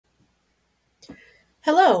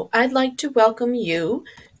Hello, I'd like to welcome you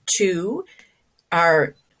to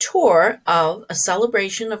our tour of a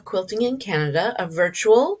celebration of quilting in Canada, a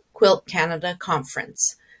virtual Quilt Canada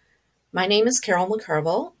conference. My name is Carol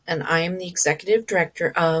McCarville, and I am the Executive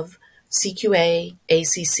Director of CQA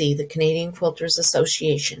ACC, the Canadian Quilters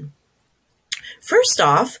Association. First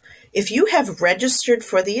off, if you have registered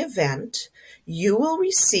for the event, you will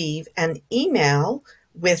receive an email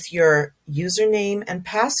with your username and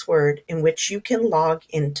password in which you can log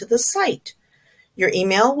into the site. Your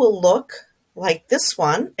email will look like this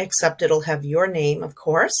one, except it'll have your name, of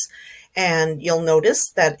course, and you'll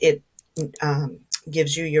notice that it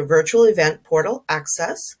gives you your virtual event portal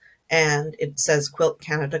access, and it says Quilt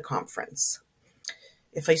Canada Conference.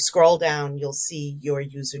 If I scroll down, you'll see your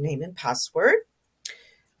username and password.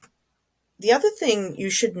 The other thing you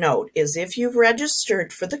should note is if you've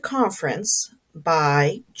registered for the conference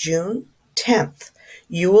by June 10th,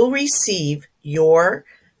 you will receive your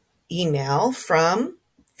email from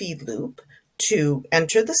FeedLoop to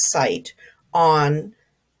enter the site on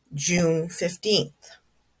June 15th.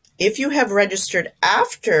 If you have registered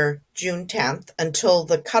after June 10th until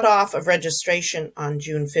the cutoff of registration on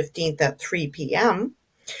June 15th at 3 p.m.,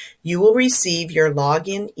 you will receive your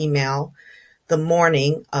login email the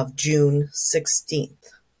morning of June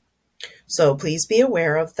 16th. So please be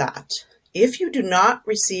aware of that. If you do not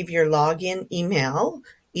receive your login email,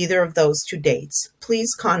 either of those two dates,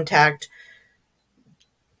 please contact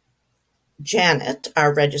Janet,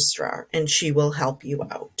 our registrar, and she will help you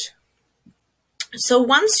out. So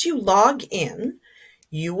once you log in,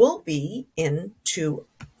 you will be into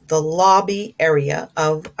the lobby area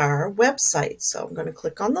of our website. So I'm going to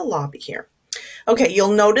click on the lobby here. Okay,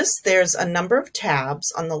 you'll notice there's a number of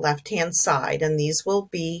tabs on the left-hand side, and these will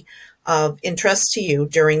be of interest to you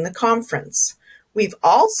during the conference. We've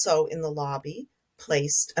also, in the lobby,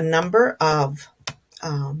 placed a number of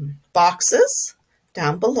boxes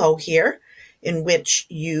down below here in which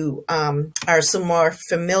you are some more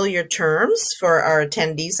familiar terms for our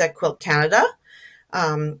attendees at Quilt Canada.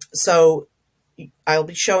 So I'll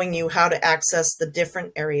be showing you how to access the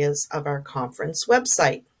different areas of our conference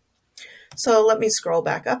website. So let me scroll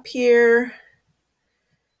back up here.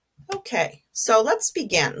 Okay, so let's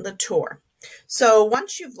begin the tour. So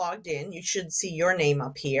once you've logged in, you should see your name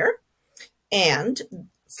up here. And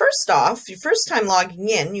first off, your first time logging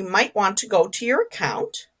in, you might want to go to your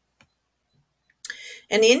account.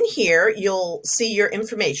 And in here, you'll see your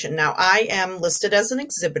information. Now, I am listed as an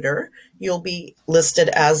exhibitor. You'll be listed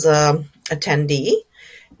as an attendee.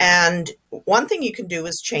 And one thing you can do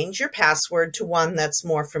is change your password to one that's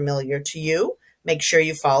more familiar to you. Make sure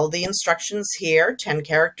you follow the instructions here. 10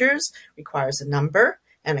 characters, requires a number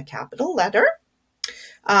and a capital letter.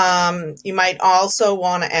 You might also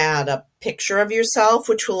want to add a picture of yourself,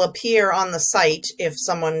 which will appear on the site if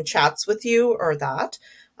someone chats with you or that.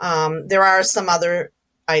 There are some other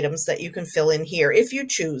items that you can fill in here if you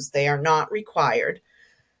choose. They are not required.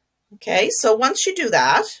 Okay, so once you do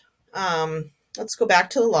that, let's go back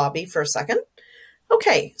to the lobby for a second.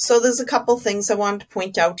 Okay, so there's a couple things I wanted to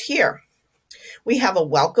point out here. We have a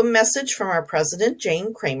welcome message from our president,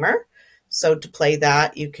 Jane Kramer. So to play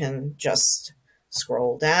that, you can just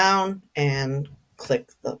scroll down and click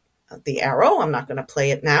the arrow. I'm not going to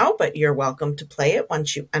play it now, but you're welcome to play it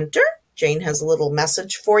once you enter. Jane has a little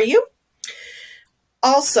message for you.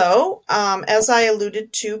 Also, as I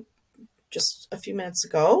alluded to just a few minutes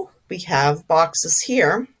ago, we have boxes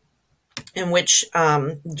here in which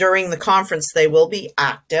during the conference they will be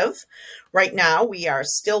active. Right now we are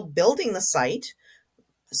still building the site,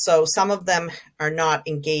 so some of them are not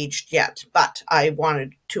engaged yet, but I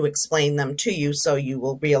wanted to explain them to you so you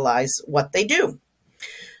will realize what they do.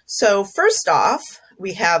 So first off,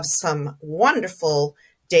 we have some wonderful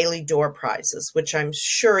daily door prizes, which I'm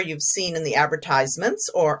sure you've seen in the advertisements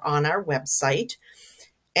or on our website.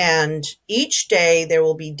 And each day there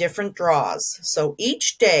will be different draws. So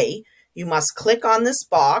each day you must click on this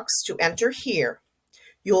box to enter here.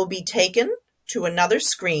 You will be taken to another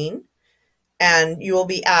screen and you will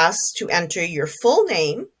be asked to enter your full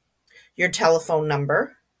name, your telephone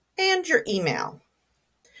number, and your email.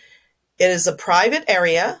 It is a private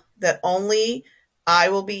area that only I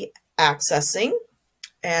will be accessing,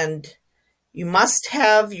 and you must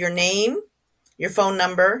have your name, your phone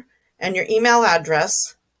number, and your email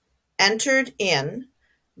address entered in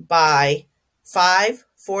by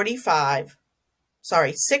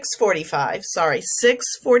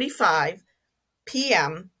 6:45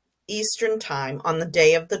 p.m. Eastern Time on the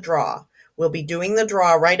day of the draw. We'll be doing the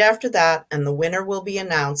draw right after that, and the winner will be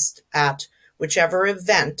announced at whichever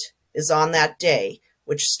event is on that day,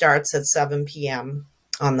 which starts at 7 p.m.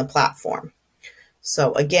 on the platform.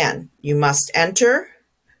 So again, you must enter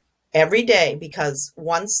every day, because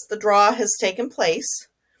once the draw has taken place,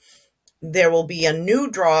 there will be a new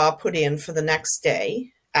draw put in for the next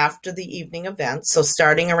day after the evening event. So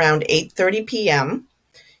starting around 8:30 p.m.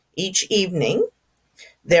 each evening,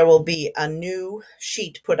 there will be a new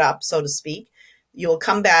sheet put up, so to speak. You'll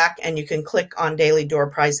come back and you can click on Daily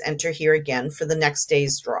Door Prize, enter here again for the next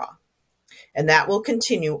day's draw. And that will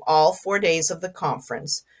continue all 4 days of the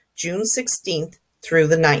conference, June 16th through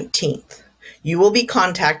the 19th. You will be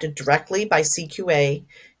contacted directly by CQA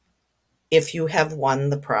if you have won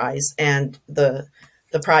the prize, and the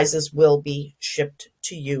prizes will be shipped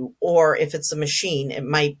to you. Or if it's a machine, it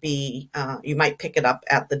might be, you might pick it up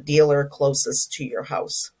at the dealer closest to your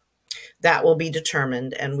house. That will be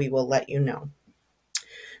determined, and we will let you know.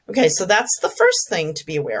 Okay, so that's the first thing to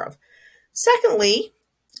be aware of. Secondly,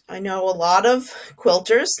 I know a lot of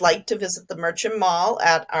quilters like to visit the Merchant Mall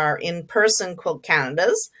at our in-person Quilt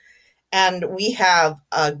Canadas, and we have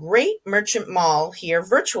a great Merchant Mall here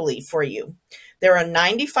virtually for you. There are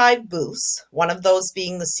 95 booths, one of those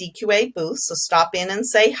being the CQA booth, so stop in and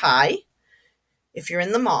say hi if you're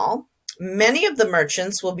in the mall. Many of the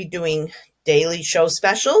merchants will be doing daily show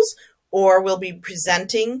specials, or will be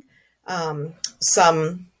presenting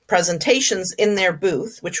some presentations in their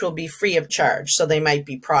booth, which will be free of charge. So they might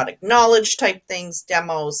be product knowledge type things,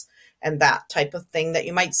 demos, and that type of thing that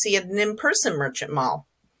you might see at an in-person Merchant Mall.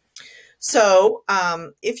 So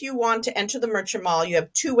if you want to enter the Merchant Mall, you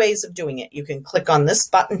have two ways of doing it. You can click on this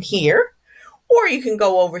button here, or you can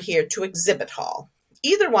go over here to Exhibit Hall.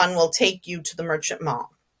 Either one will take you to the Merchant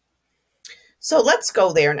Mall. So let's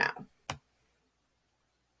go there now.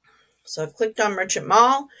 So I've clicked on Merchant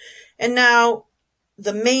Mall, and now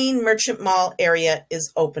the main Merchant Mall area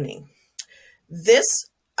is opening. This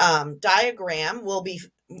diagram will be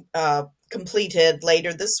completed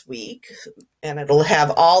later this week, and it'll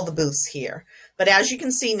have all the booths here. But as you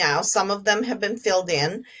can see now, some of them have been filled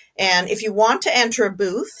in, and if you want to enter a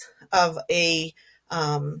booth of a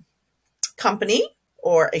company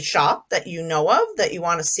or a shop that you know of that you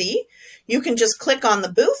want to see, you can just click on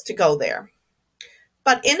the booth to go there.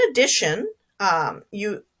 But in addition,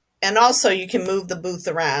 and also you can move the booth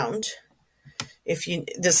around,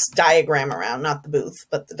 this diagram around, not the booth,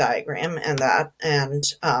 but the diagram and that. And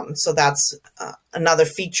so that's another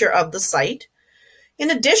feature of the site. In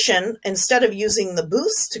addition, instead of using the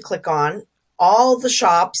booths to click on, all the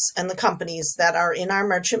shops and the companies that are in our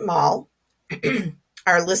Merchant Mall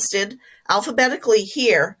are listed alphabetically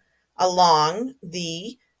here along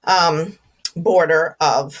the border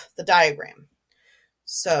of the diagram.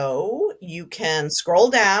 So you can scroll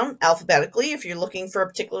down alphabetically if you're looking for a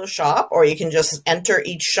particular shop, or you can just enter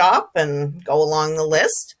each shop and go along the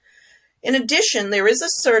list. In addition, there is a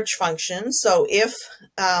search function. So if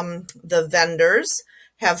the vendors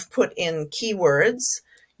have put in keywords,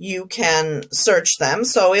 you can search them.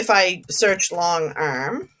 So if I search long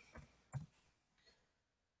arm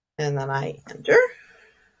and then I enter,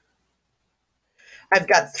 I've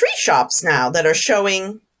got 3 shops now that are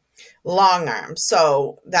showing long arm.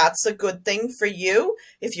 So that's a good thing for you.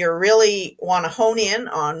 If you really want to hone in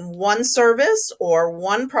on one service or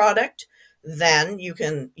one product, then you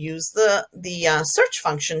can use the search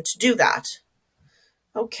function to do that.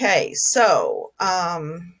 Okay, so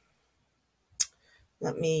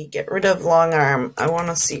let me get rid of long arm. I want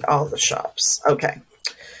to see all the shops. Okay,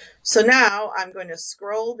 so now I'm going to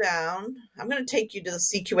scroll down. I'm going to take you to the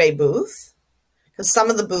CQA booth, because some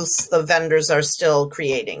of the booths the vendors are still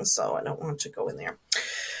creating, so I don't want to go in there.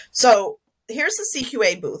 So here's the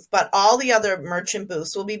CQA booth, but all the other merchant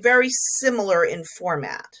booths will be very similar in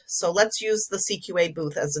format. So let's use the CQA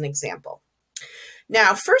booth as an example.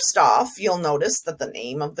 Now, first off, you'll notice that the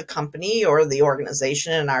name of the company or the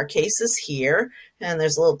organization in our case is here, and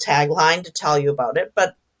there's a little tagline to tell you about it.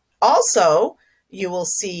 But also, you will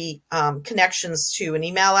see connections to an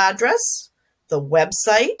email address, the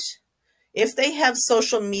website. If they have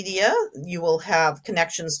social media, you will have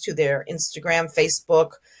connections to their Instagram,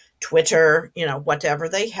 Facebook, Twitter, whatever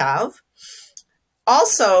they have.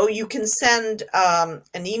 Also, you can send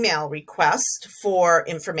an email request for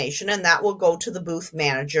information, and that will go to the booth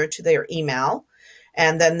manager, to their email,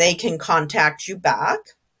 and then they can contact you back.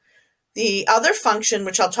 The other function,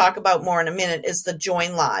 which I'll talk about more in a minute, is the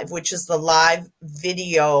Join Live, which is the live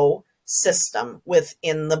video system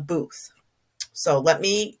within the booth. So let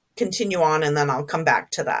me continue on, and then I'll come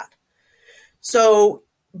back to that. So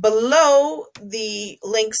below the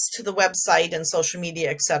links to the website and social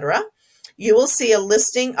media, etc., you will see a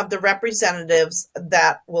listing of the representatives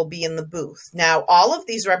that will be in the booth. Now, all of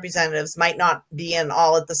these representatives might not be in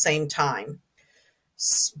all at the same time.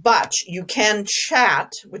 But you can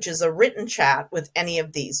chat, which is a written chat, with any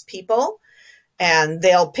of these people, and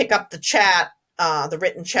they'll pick up the chat, the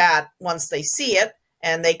written chat, once they see it,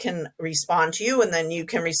 and they can respond to you, and then you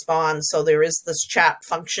can respond. So there is this chat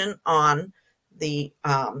function on the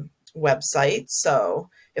website. So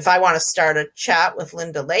if I want to start a chat with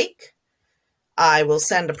Linda Lake, I will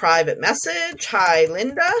send a private message, "Hi,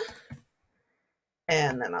 Linda,"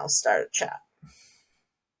 and then I'll start a chat.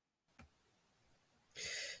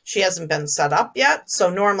 She hasn't been set up yet, so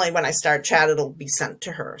normally when I start chat, it'll be sent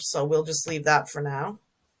to her. So we'll just leave that for now.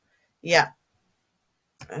 Yeah.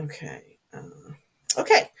 Okay.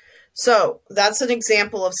 Okay. So that's an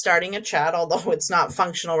example of starting a chat, although it's not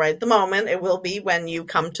functional right at the moment. It will be when you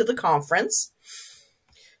come to the conference.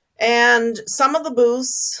 And some of the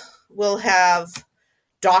booths will have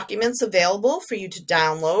documents available for you to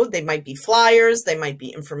download. They might be flyers, they might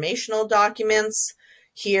be informational documents.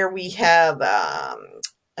 Here we have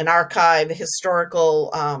an archive, a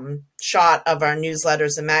historical shot of our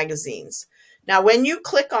newsletters and magazines. Now, when you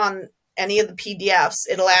click on any of the PDFs,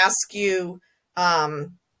 it'll ask you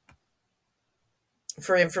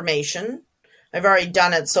for information. I've already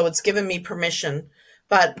done it, so it's given me permission.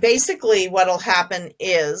 But basically what'll happen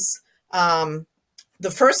is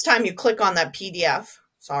the first time you click on that PDF,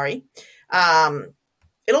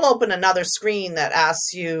 it'll open another screen that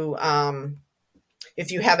asks you if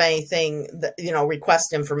you have anything that,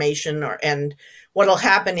 request information, and what'll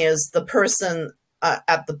happen is the person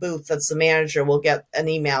at the booth, that's the manager, will get an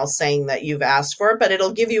email saying that you've asked for it, but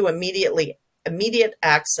it'll give you immediate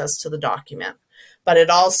access to the document. But it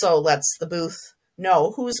also lets the booth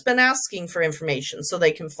know who's been asking for information, so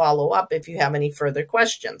they can follow up if you have any further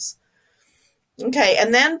questions. Okay,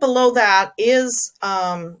 and then below that is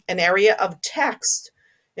an area of text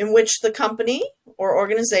in which the company or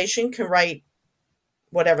organization can write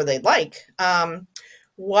whatever they'd like.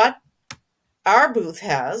 What our booth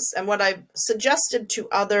has, and what I've suggested to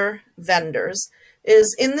other vendors,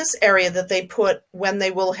 is in this area that they put when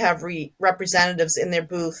they will have representatives in their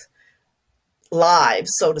booth live,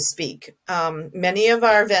 so to speak. Many of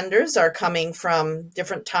our vendors are coming from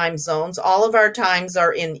different time zones. All of our times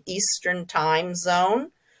are in Eastern time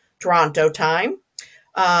zone, Toronto time.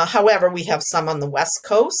 However, we have some on the West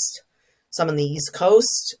Coast, some on the East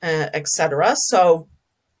Coast, etc. So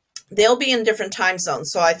they'll be in different time zones.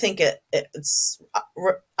 So I think it's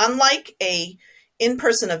unlike a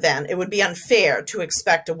in-person event, it would be unfair to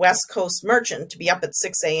expect a West Coast merchant to be up at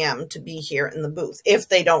 6 a.m. to be here in the booth if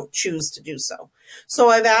they don't choose to do so. So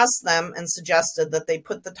I've asked them and suggested that they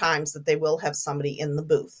put the times that they will have somebody in the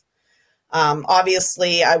booth.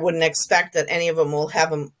 Obviously, I wouldn't expect that any of them will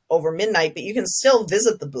have them over midnight, but you can still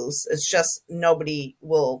visit the booths. It's just nobody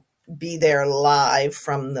will be there live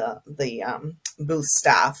from the booth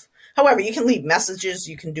staff. However, you can leave messages,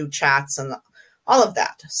 you can do chats and all of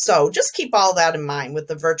that. So just keep all that in mind. With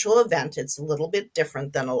the virtual event, it's a little bit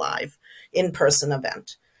different than a live in-person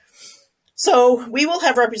event. So we will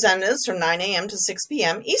have representatives from 9 a.m. to 6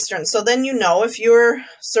 p.m. Eastern. So then if you're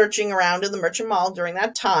searching around in the Merchant Mall during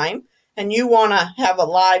that time and you want to have a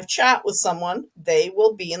live chat with someone, they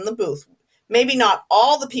will be in the booth. Maybe not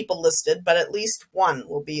all the people listed, but at least one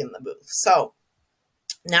will be in the booth. So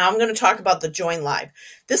now I'm going to talk about the Join Live.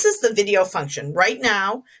 This is the video function. Right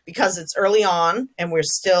now, because it's early on and we're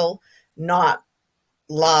still not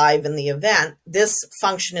live in the event, this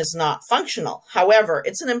function is not functional. However,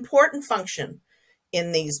 it's an important function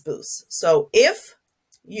in these booths. So if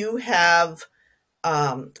you have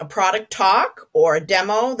a product talk or a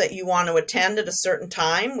demo that you want to attend at a certain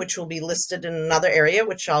time, which will be listed in another area,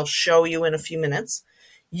 which I'll show you in a few minutes,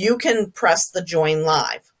 you can press the Join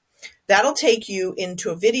Live. That'll take you into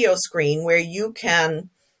a video screen where you can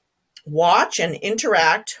watch and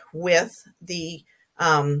interact with the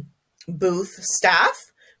booth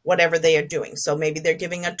staff, whatever they are doing. So maybe they're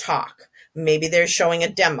giving a talk, maybe they're showing a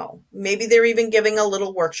demo, maybe they're even giving a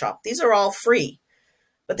little workshop. These are all free.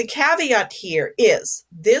 But the caveat here is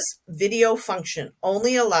this video function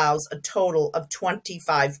only allows a total of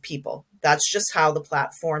 25 people. That's just how the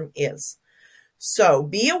platform is. So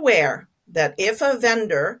be aware that if a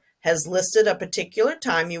vendor has listed a particular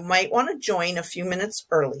time, you might want to join a few minutes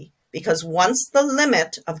early, because once the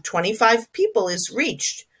limit of 25 people is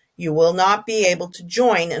reached, you will not be able to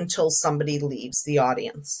join until somebody leaves the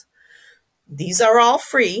audience. These are all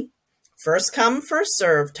free, first come, first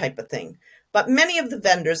serve type of thing. But many of the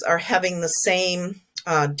vendors are having the same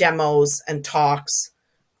demos and talks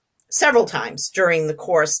several times during the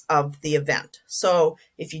course of the event. So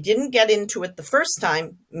if you didn't get into it the first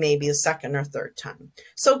time, maybe a second or third time.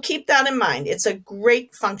 So keep that in mind. It's a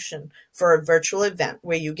great function for a virtual event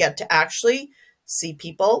where you get to actually see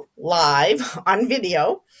people live on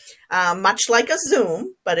video, much like a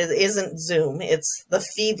Zoom, but it isn't Zoom. It's the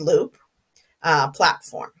feed loop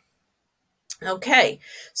platform. Okay,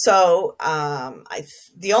 so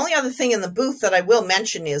the only other thing in the booth that I will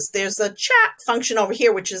mention is there's a chat function over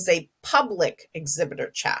here, which is a public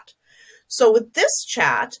exhibitor chat. So with this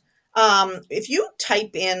chat, if you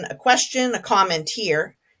type in a question, a comment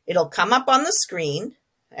here, it'll come up on the screen,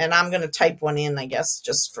 and I'm going to type one in, I guess,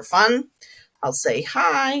 just for fun. I'll say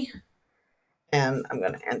hi, and I'm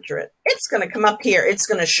going to enter it. It's going to come up here. It's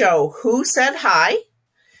going to show who said hi,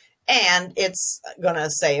 and it's going to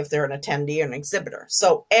say if they're an attendee or an exhibitor.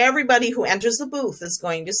 So everybody who enters the booth is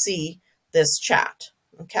going to see this chat.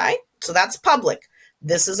 Okay, so that's public.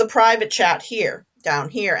 This is a private chat here, down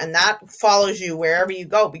here, and that follows you wherever you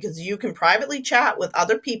go, because you can privately chat with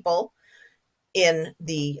other people in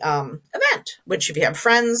the event, which if you have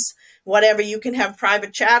friends, whatever, you can have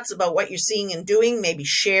private chats about what you're seeing and doing, maybe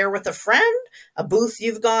share with a friend, a booth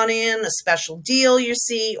you've gone in, a special deal you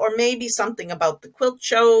see, or maybe something about the quilt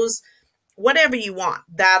shows, whatever you want,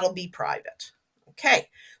 that'll be private. Okay,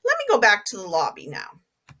 let me go back to the lobby now.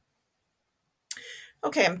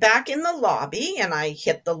 Okay, I'm back in the lobby, and I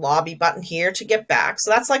hit the lobby button here to get back.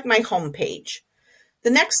 So that's like my home page. The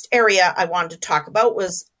next area I wanted to talk about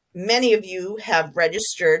was many of you have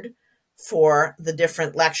registered for the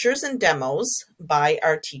different lectures and demos by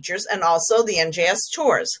our teachers, and also the NJS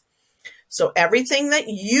tours. So everything that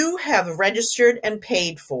you have registered and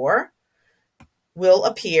paid for will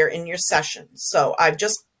appear in your session. So I've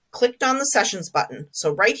just clicked on the sessions button.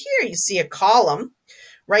 So right here you see a column.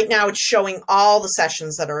 Right now it's showing all the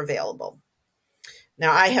sessions that are available.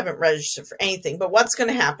 Now, I haven't registered for anything, but what's going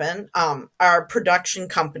to happen, our production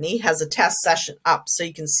company has a test session up so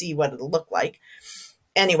you can see what it'll look like.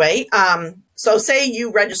 Anyway, so say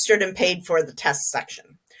you registered and paid for the test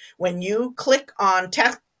section. When you click on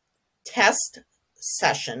test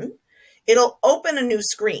session, it'll open a new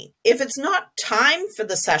screen. If it's not time for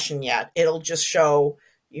the session yet, it'll just show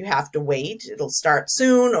you have to wait. It'll start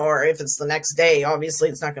soon, or if it's the next day, obviously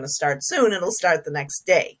it's not going to start soon. It'll start the next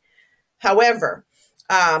day. However,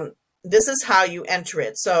 this is how you enter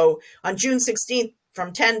it. So on June 16th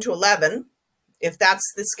from 10 to 11, if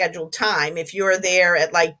that's the scheduled time, if you're there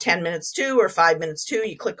at like 10 minutes to or 5 minutes to,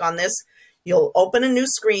 you click on this, you'll open a new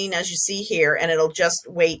screen as you see here, and it'll just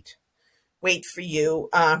wait for you.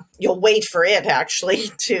 You'll wait for it actually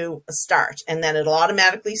to start, and then it'll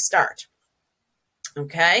automatically start.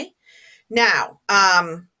 Okay. Now,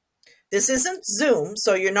 this isn't Zoom,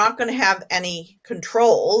 so you're not going to have any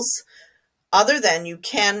controls other than you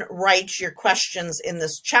can write your questions in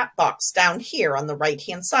this chat box down here on the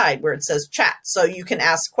right-hand side where it says chat. So you can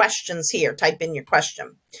ask questions here, type in your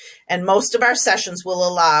question. And most of our sessions will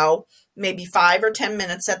allow maybe 5 or 10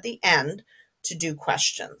 minutes at the end to do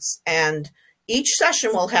questions. And each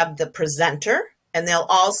session will have the presenter, and there'll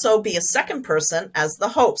also be a second person as the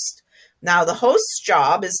host. Now, the host's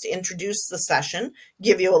job is to introduce the session,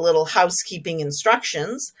 give you a little housekeeping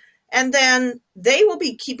instructions, and then they will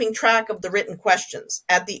be keeping track of the written questions.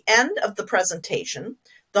 At the end of the presentation,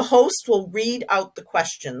 the host will read out the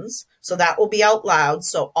questions, so that will be out loud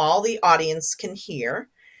so all the audience can hear,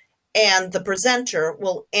 and the presenter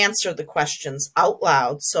will answer the questions out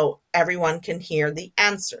loud so everyone can hear the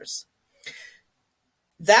answers.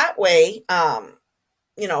 That way,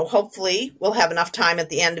 hopefully we'll have enough time at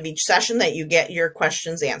the end of each session that you get your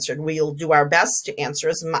questions answered. We'll do our best to answer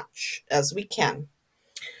as much as we can.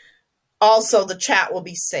 Also, the chat will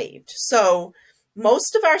be saved. So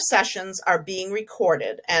most of our sessions are being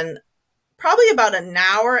recorded, and probably about an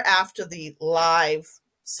hour after the live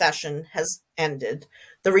session has ended,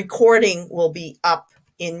 the recording will be up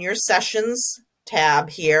in your sessions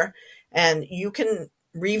tab here, and you can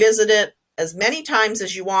revisit it as many times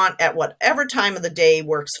as you want at whatever time of the day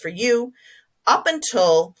works for you, up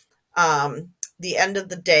until the end of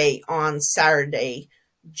the day on Saturday,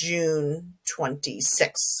 June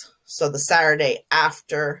 26th. So the Saturday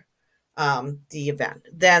after the event,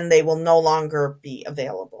 then they will no longer be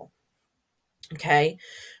available. Okay.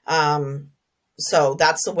 So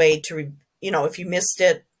that's the way to, if you missed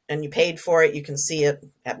it and you paid for it, you can see it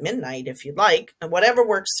at midnight if you'd like, and whatever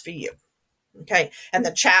works for you. Okay. And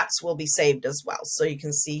the chats will be saved as well. So you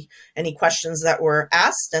can see any questions that were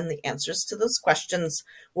asked, and the answers to those questions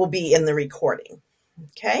will be in the recording.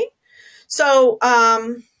 Okay. So,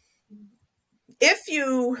 if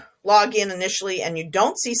you log in initially and you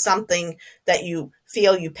don't see something that you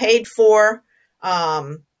feel you paid for,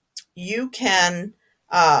 you can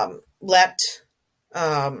let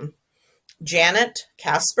Janet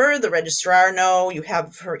Casper, the registrar, know. You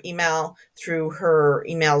have her email through her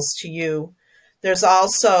emails to you There's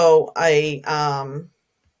also a,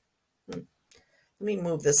 let me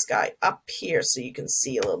move this guy up here so you can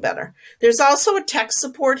see a little better. There's also a tech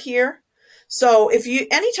support here. So if you,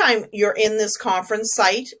 anytime you're in this conference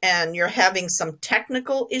site and you're having some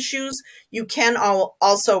technical issues, you can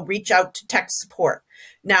also reach out to tech support.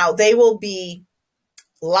 Now they will be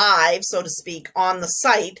live, so to speak, on the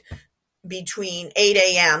site between 8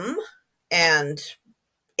 a.m. and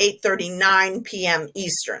 8:39 p.m.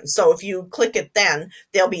 Eastern. So if you click it then,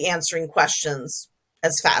 they'll be answering questions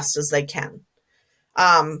as fast as they can.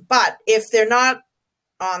 But if they're not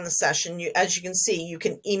on the session, as you can see, you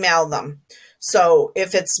can email them. So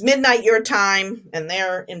if it's midnight your time and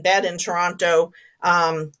they're in bed in Toronto,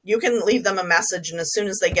 you can leave them a message, and as soon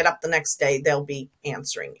as they get up the next day, they'll be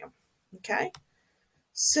answering you. Okay.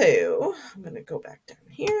 So I'm going to go back down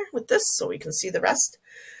here with this so we can see the rest.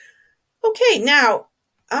 Okay, now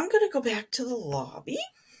I'm going to go back to the lobby.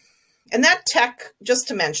 And that tech, just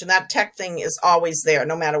to mention, that tech thing is always there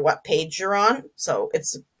no matter what page you're on. So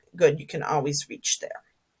it's good. You can always reach there.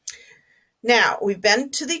 Now, we've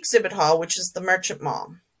been to the exhibit hall, which is the Merchant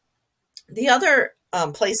Mall. The other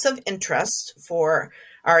place of interest for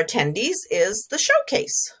our attendees is the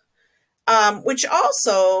showcase, which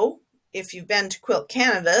also, if you've been to Quilt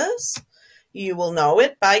Canada's, you will know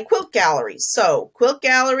it by quilt galleries. So quilt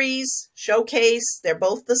galleries, showcase, they're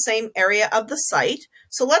both the same area of the site.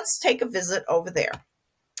 So let's take a visit over there.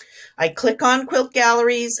 I click on quilt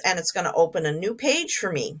galleries and it's going to open a new page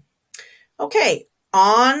for me. Okay,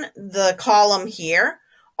 on the column here,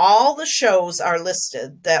 all the shows are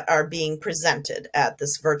listed that are being presented at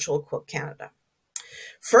this virtual Quilt Canada.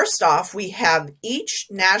 First off, we have each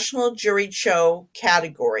national juried show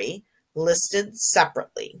category listed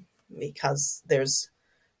separately because there's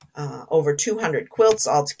over 200 quilts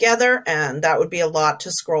altogether, and that would be a lot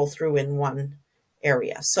to scroll through in one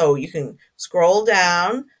area. So you can scroll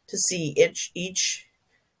down to see each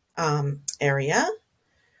area.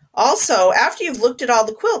 Also, after you've looked at all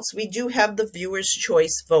the quilts, we do have the viewer's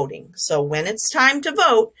choice voting. So when it's time to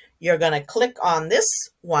vote, you're going to click on this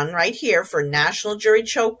one right here for National Juried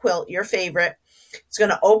Show Quilt, your favorite. It's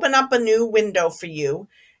going to open up a new window for you,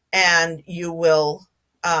 and you will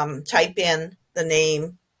type in the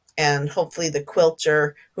name and hopefully the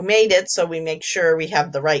quilter who made it, so we make sure we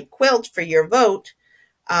have the right quilt for your vote.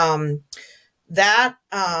 That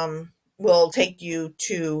will take you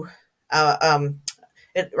to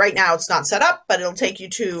right now it's not set up, but it'll take you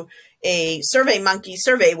to a SurveyMonkey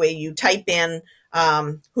survey where you type in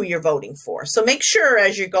who you're voting for. So make sure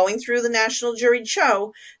as you're going through the National Juried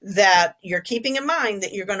Show that you're keeping in mind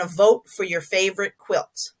that you're going to vote for your favorite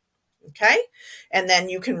quilt. Okay, and then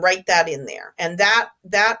you can write that in there. And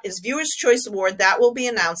that is Viewer's Choice Award. That will be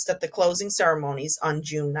announced at the closing ceremonies on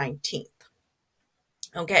June 19th.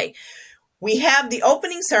 Okay. We have the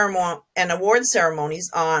opening ceremony and award ceremonies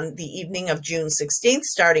on the evening of June 16th,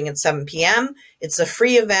 starting at 7 p.m. It's a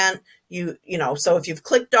free event. You know, so if you've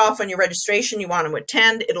clicked off on your registration, you want to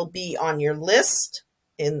attend, it'll be on your list.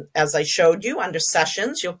 As I showed you under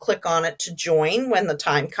sessions, you'll click on it to join when the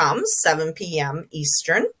time comes, 7 p.m.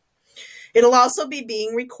 Eastern. It'll also be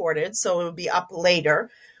being recorded, so it'll be up later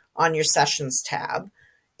on your sessions tab.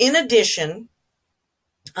 In addition,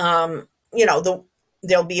 you know,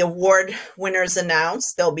 there'll be award winners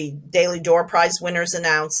announced. There'll be Daily Door Prize winners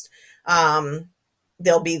announced.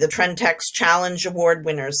 There'll be the Trentex Challenge Award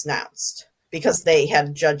winners announced because they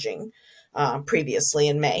had judging previously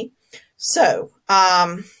in May. So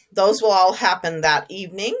those will all happen that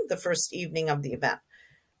evening, the first evening of the event.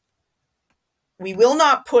 We will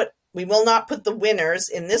not put the winners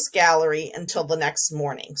in this gallery until the next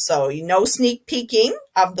morning. So no sneak peeking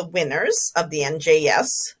of the winners of the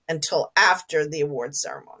NJS until after the award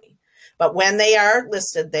ceremony. But when they are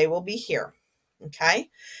listed, they will be here. Okay.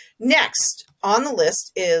 Next on the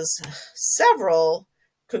list is several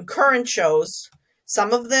concurrent shows.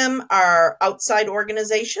 Some of them are outside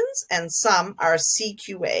organizations and some are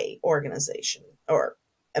CQA organization or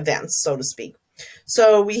events, so to speak.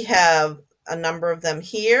 So we have a number of them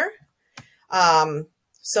here.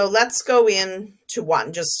 So let's go into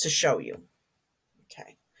one just to show you.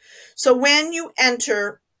 Okay. So when you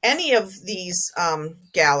enter any of these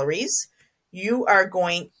galleries, you are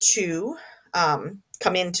going to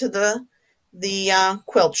come into the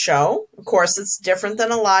quilt show. Of course, it's different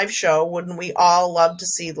than a live show. Wouldn't we all love to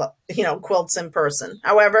see, you know, quilts in person?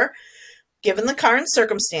 However, given the current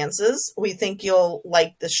circumstances, we think you'll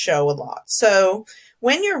like this show a lot. So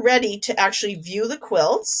when you're ready to actually view the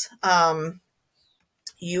quilts,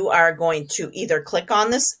 you are going to either click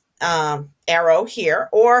on this arrow here,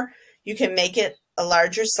 or you can make it a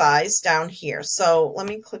larger size down here. So let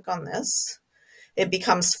me click on this. it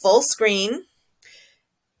becomes full screen.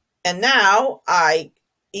 And now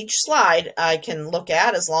each slide I can look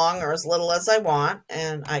at as long or as little as I want,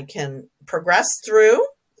 and I can progress through.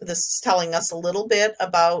 This is telling us a little bit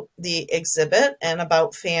about the exhibit and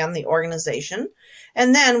about FAN, the organization.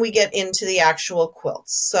 And then we get into the actual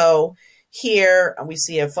quilts. So here we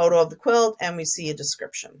see a photo of the quilt and we see a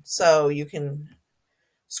description. So you can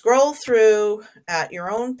scroll through at your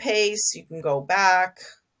own pace. You can go back,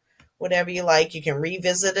 whatever you like. You can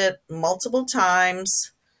revisit it multiple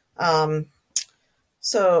times.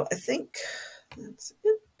 So I think that's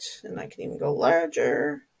it. And I can even go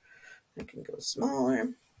larger. I can go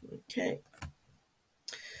smaller. Okay.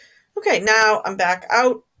 Okay, now I'm back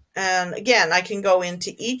out. And again, I can go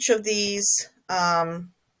into each of these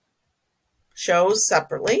shows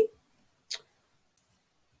separately.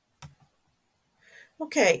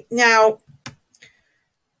 Okay, now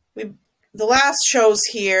the last shows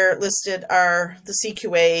here listed are the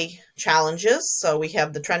CQA challenges. So we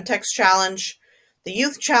have the Trentex Challenge, the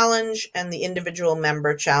Youth Challenge, and the Individual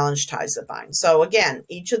Member Challenge Ties That Bind. So again,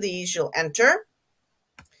 each of these you'll enter.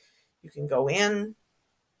 You can go in.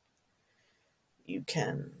 You're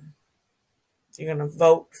going to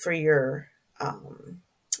vote for your,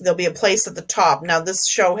 there'll be a place at the top. Now this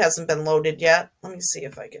show hasn't been loaded yet. Let me see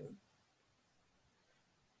if I can.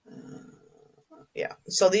 Yeah,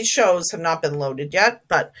 so these shows have not been loaded yet,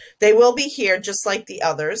 but they will be here just like the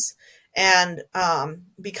others. And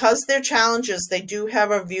because they're challenges, they do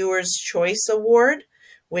have a Viewer's Choice Award,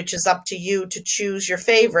 which is up to you to choose your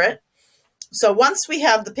favorite. So once we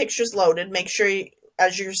have the pictures loaded, make sure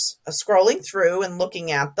as you're scrolling through and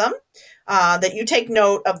looking at them, that you take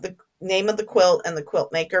note of the name of the quilt and the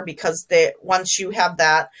quilt maker, because once you have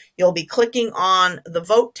that, you'll be clicking on the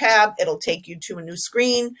vote tab. It'll take you to a new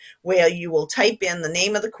screen where you will type in the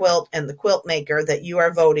name of the quilt and the quilt maker that you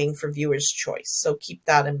are voting for Viewer's Choice. So keep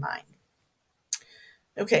that in mind.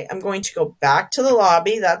 Okay, I'm going to go back to the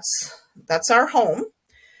lobby. That's our home.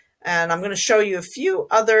 And I'm going to show you a few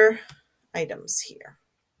other items here.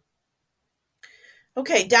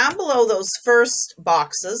 Okay, down below those first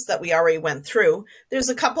boxes that we already went through, there's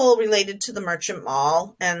a couple related to the Merchant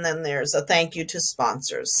Mall, and then there's a thank you to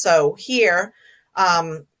sponsors. So here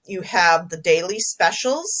you have the daily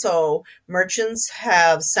specials. So merchants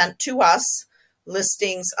have sent to us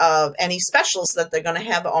listings of any specials that they're going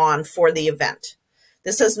to have on for the event.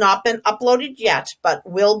 This has not been uploaded yet, but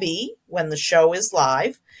will be when the show is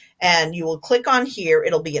live. And you will click on here.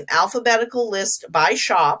 It'll be an alphabetical list by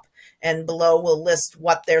shop, and below will list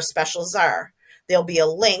what their specials are. There'll be a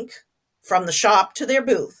link from the shop to their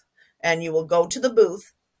booth, and you will go to the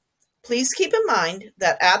booth. Please keep in mind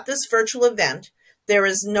that at this virtual event, there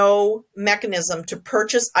is no mechanism to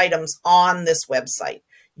purchase items on this website.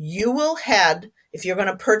 You will head, if you're going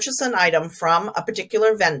to purchase an item from a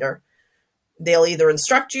particular vendor, they'll either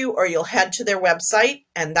instruct you or you'll head to their website,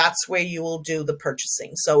 and that's where you will do the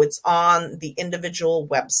purchasing. So it's on the individual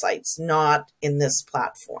websites, not in this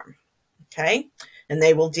platform. Okay, and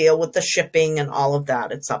they will deal with the shipping and all of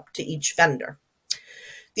that. It's up to each vendor.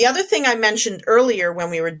 The other thing I mentioned earlier when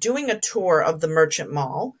we were doing a tour of the Merchant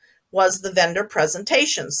Mall was the vendor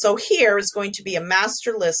presentations. So here is going to be a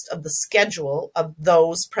master list of the schedule of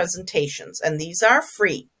those presentations, and these are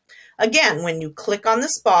free. Again, when you click on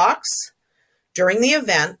this box during the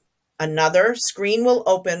event, another screen will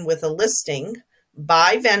open with a listing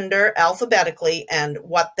by vendor alphabetically and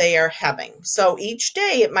what they are having. So each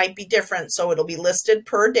day it might be different. So it'll be listed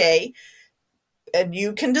per day, and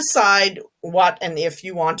you can decide what and if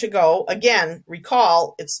you want to go. Again,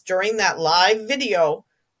 recall it's during that live video,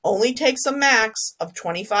 only takes a max of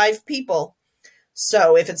 25 people.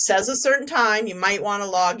 So if it says a certain time, you might want to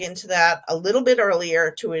log into that a little bit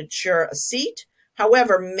earlier to ensure a seat.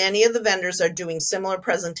 However, many of the vendors are doing similar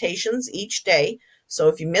presentations each day. So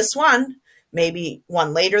if you miss one, maybe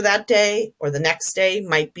one later that day or the next day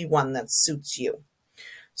might be one that suits you.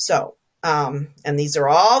 So, and these are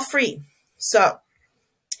all free. So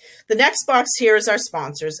the next box here is our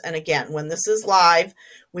sponsors. And again, when this is live,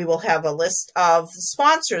 we will have a list of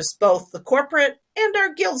sponsors, both the corporate and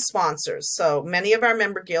our guild sponsors. So many of our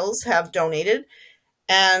member guilds have donated,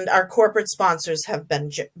 and our corporate sponsors have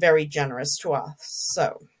been very generous to us.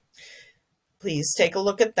 So please take a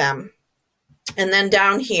look at them. And then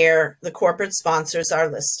down here, the corporate sponsors are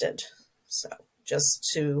listed. So just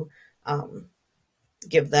to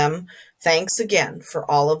give them thanks again for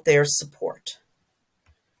all of their support.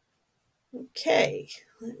 Okay,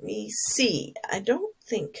 let me see. I don't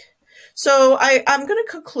think So I'm going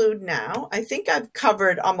to conclude now. I think I've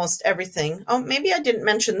covered almost everything. Oh, maybe I didn't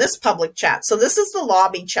mention this public chat. So this is the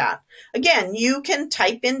lobby chat. Again, you can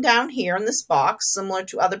type in down here in this box, similar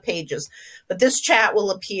to other pages, but this chat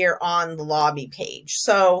will appear on the lobby page.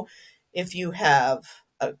 So if you have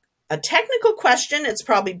a technical question, it's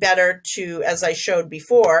probably better to, as I showed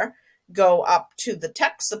before, go up to the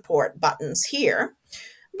tech support buttons here.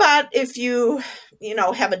 But if you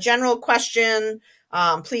have a general question,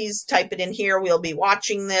 please type it in here. We'll be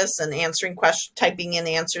watching this and answering questions, typing in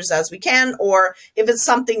answers as we can. Or if it's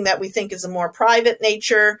something that we think is a more private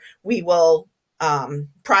nature, we will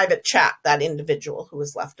private chat that individual who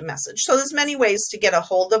has left a message. So there's many ways to get a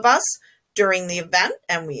hold of us during the event,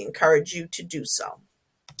 and we encourage you to do so.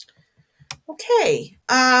 Okay,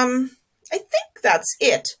 I think that's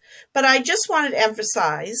it. But I just wanted to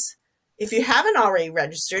emphasize, if you haven't already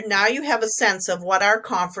registered, now you have a sense of what our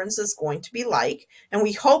conference is going to be like, and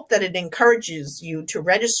we hope that it encourages you to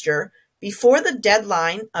register before the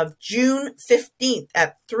deadline of June 15th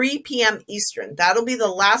at 3 p.m. Eastern. That'll be the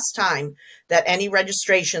last time that any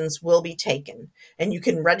registrations will be taken. And you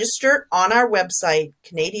can register on our website,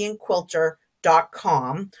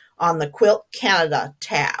 CanadianQuilter.com, on the Quilt Canada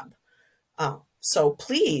tab. So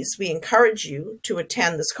please, we encourage you to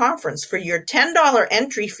attend this conference. For your $10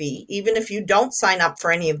 entry fee, even if you don't sign up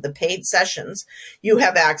for any of the paid sessions, you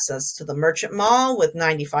have access to the Merchant Mall with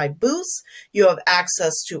 95 booths. You have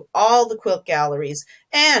access to all the quilt galleries,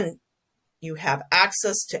 and you have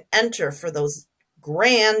access to enter for those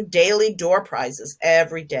grand daily door prizes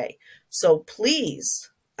every day. So please,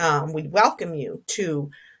 we welcome you to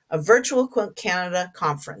a virtual Quilt Canada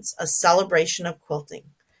conference, a celebration of quilting.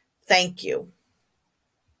 Thank you.